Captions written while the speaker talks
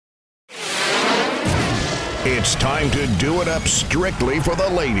It's time to do it up strictly for the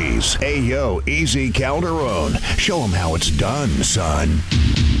ladies. Ayo, Easy Calderon. Show them how it's done, son.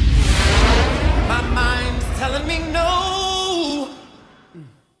 My mind's telling me no,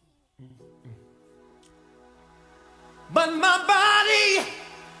 but my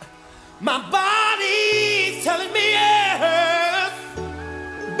body's telling me yes.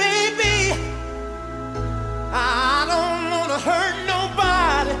 Baby, I don't wanna hurt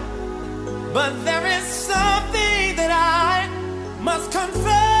nobody, but there is something that I must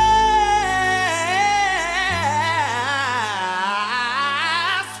confess.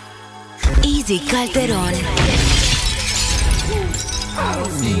 Easy Calderon. I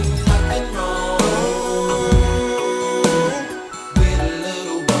don't see nothing wrong with a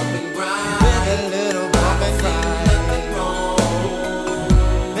little bump and grind. With a little bump and grind. Nothing wrong,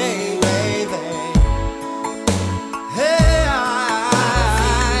 baby. Hey,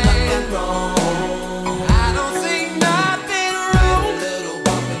 nothing wrong. I don't see nothing wrong with a little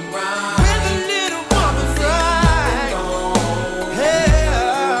bump and grind. With a little bump and grind. Hey,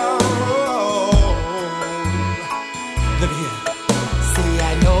 look here. See, I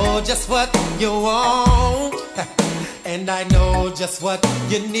know just what you want, and I know just what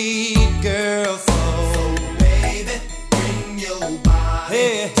you need, girl. So, baby, bring your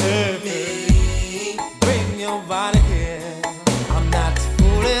body to me. Bring your body here. I'm not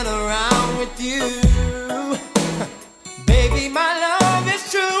fooling around with you. Baby, my love is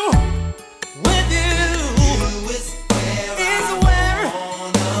true with you. You is where I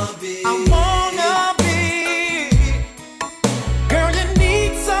wanna be. I wanna be. Girl, you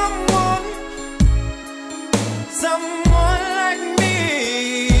need someone like me,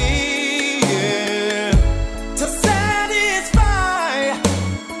 yeah, to satisfy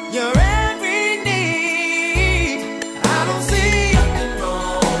your every need. I don't see nothing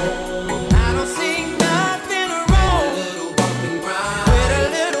wrong. I don't see nothing wrong with a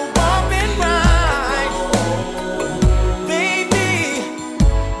little bump and grind.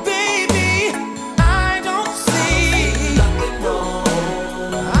 Baby, I don't see nothing wrong.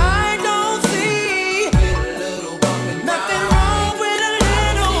 I don't see nothing wrong with a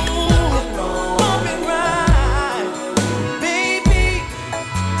little bump and grind. Baby,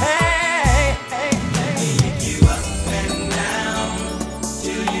 hey. Pick you up and down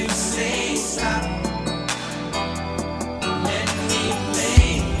till you say stop. Let me play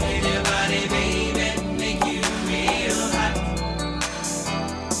with your body, baby, make you real hot.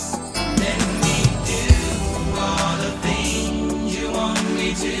 Let me do all the things you want me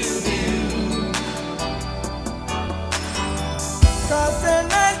to do. 'Cause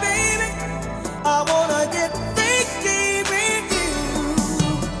tonight, baby, I wanna get freaky with you.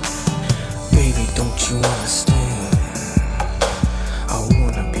 Baby, don't you understand? I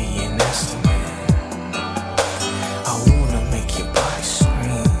wanna be an estimate. I wanna make your body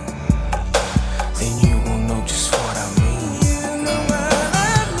scream. Then you will know just what I mean. You know what I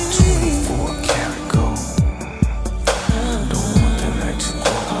mean. 24 karat gold. Don't want the night to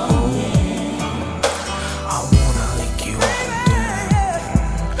go cold. I wanna lick you up and down,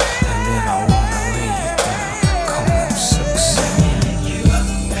 and then I wanna lay you down. Come on, success. You up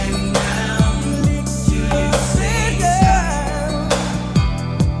and down till you say stop.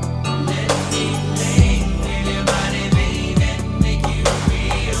 Let me play with your body, baby, make you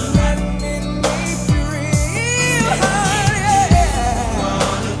real. Let me make you real.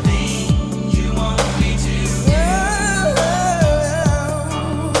 All the things you want me to do.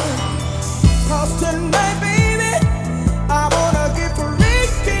 'Cause tonight, baby, I wanna get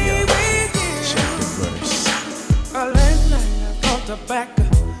freaky with you. Last night I thought back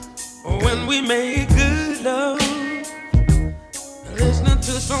when we made good love, listening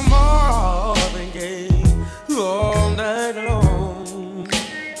to some Marvin Gaye all night long.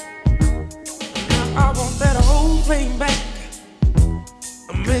 Now I want that whole thing back,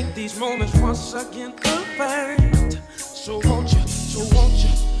 make these moments once again perfect. So won't you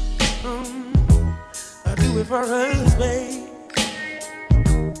do it for us, babe?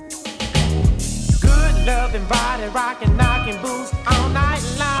 Good loving, body rocking, knocking boots all night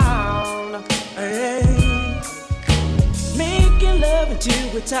long. Hey. Making love until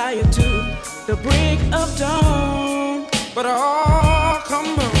we're tired to the break of dawn. But come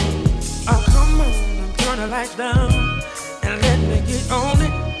on, turn the lights down and let me get on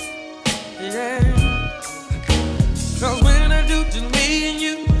it. Yeah. 'Cause when I do just me and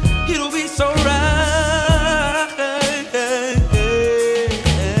you, it'll be so right.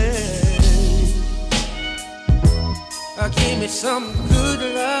 Give me some good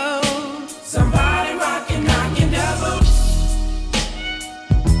love. Somebody rockin', knockin' double.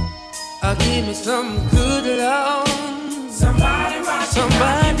 Give me some good love. Somebody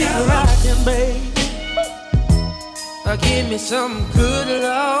rockin', baby. Give me some good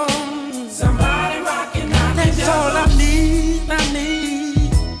love. Somebody rockin', that's all I need.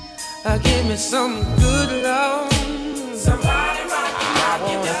 Give me some good love. Somebody rockin', I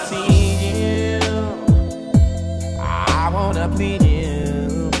wanna please you. I wanna please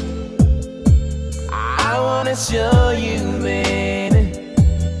you. I wanna show you, baby,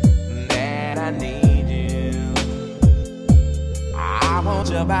 that I need you. I want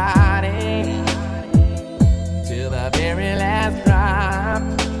your body till the very last drop.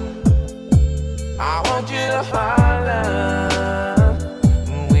 I want you to holler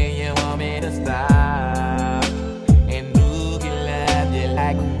when you want me to stop. And who can love you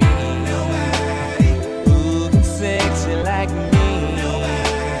like me? Who can sex you like me?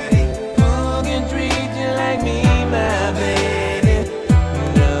 Who can treat you like me, my baby?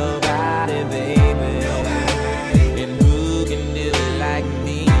 Nobody, baby. And who can do it like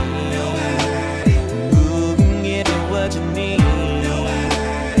me? Who can give you what you need?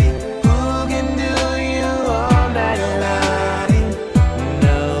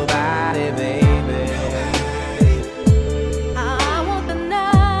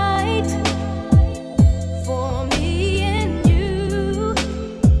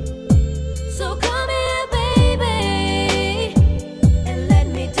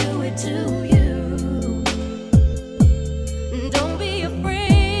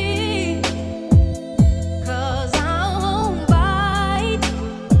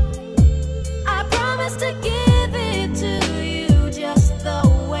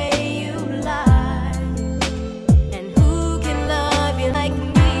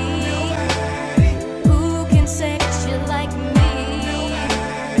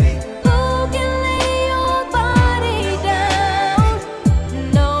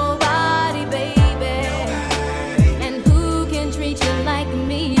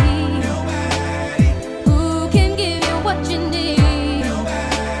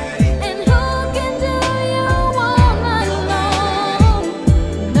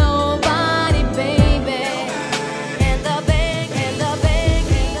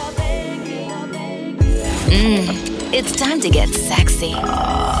 It's time to get sexy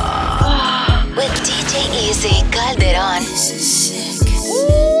with DJ EASY CALDERON.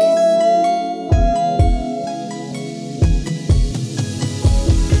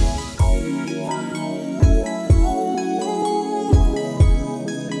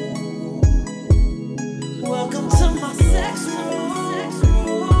 Welcome to my sex room.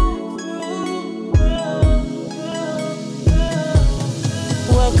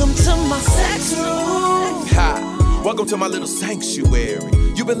 Welcome to my sex room. Ha! Welcome to my little sanctuary.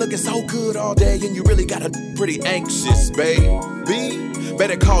 You've been looking so good all day and you really got a pretty anxious, baby.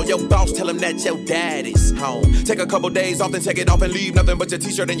 Better call your boss, tell him that your daddy's home. Take a couple days off, then take it off and leave nothing but your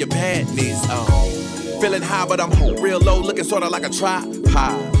t-shirt and your panties on. Feeling high, but I'm real low, looking sorta like a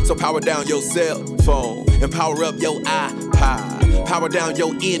tripod. So power down your cell phone and power up your iPod. Power down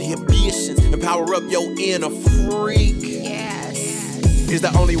your inhibitions and power up your inner freak. Is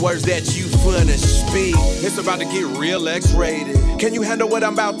the only words that you finna speak. It's about to get real X-rated. Can you handle what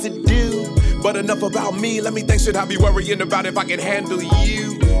I'm about to do? But enough about me, let me think, should I be worrying about if I can handle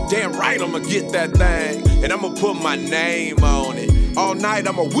you? Damn right I'ma get that thing, and I'ma put my name on it. All night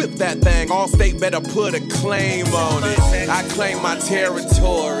I'ma whip that thing, all state better put a claim on it. I claim my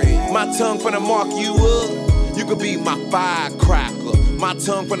territory, my tongue finna mark you up. You could be my firecracker, my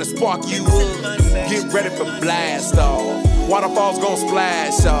tongue finna spark you up. Get ready for blast off. Waterfalls gon'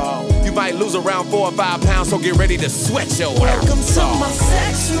 splash off. You might lose around 4 or 5 pounds, so get ready to sweat your ass off. Welcome to my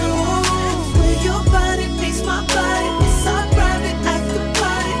sex room, where your body meets my body. It's our private after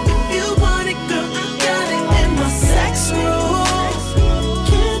party. If you want it, girl, I got it. In my sex room,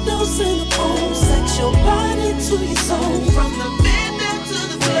 candles in the room, sex your body to your soul, from the bed down to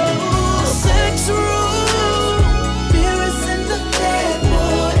the floor. Sex room, mirrors in the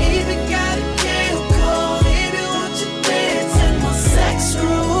bedroom, even got a candle cold. Baby, won't you dance in my sex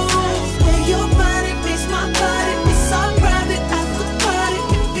room, where your body meets my body. It's our private after party.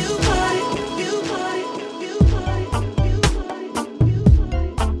 If you want it, if you want it, if you want it, if you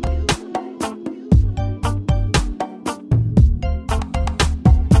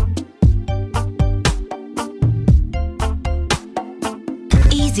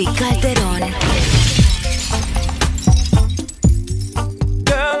EASY CALDERON.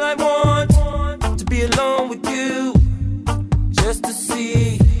 Girl, I want to be alone with you, just to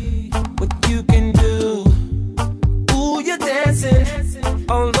see what you can do. Ooh, you're dancing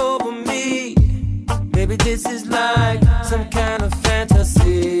all over me. Maybe this is like some kind of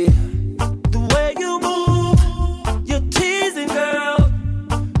fantasy.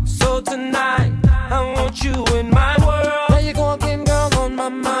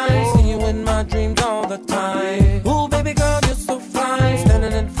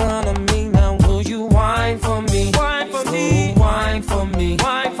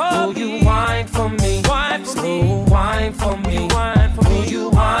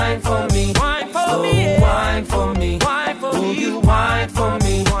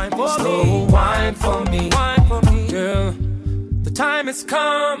 has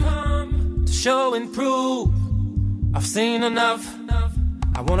come to show and prove. I've seen enough,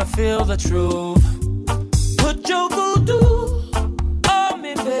 I wanna feel the truth. Put your voodoo on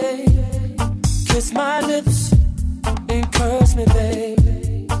me, babe. Kiss my lips and curse me,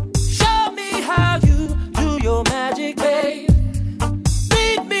 babe. Show me how you do your magic, babe.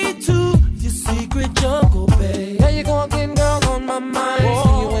 Lead me to your secret jungle, babe. There you go again, girl, on my mind.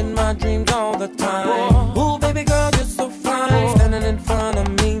 See you in my dreams all the time. Ooh, baby girl, you're so fine. Standing in front of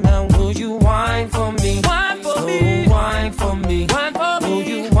me now, will you whine for me? Whine for me. Whine for me. Whine for me. Will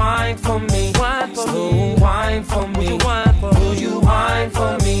you whine for me? Whine for me. Whine for me. Will you whine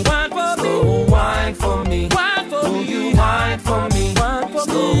for me? Whine for me. Slow whine for me. Whine for me. Will you whine for me? Whine for me.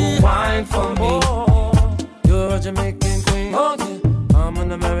 Slow whine for me. You're a Jamaican queen. Oh yeah. I'm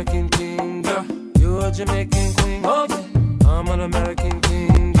an American king, girl. You're a Jamaican queen. Oh yeah. I'm an American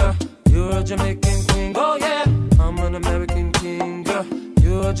king, girl. You're a Jamaican queen. Oh yeah. I'm an American king, girl.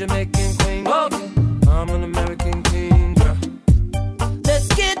 You're a Jamaican queen. Oh yeah. I'm an American king, girl. Let's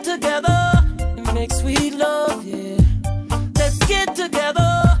get together and make sweet love, yeah. Let's get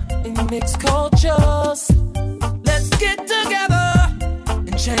together and mix cultures. Let's get together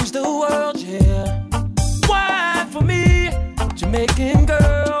and change the world, yeah. Why for me, Jamaican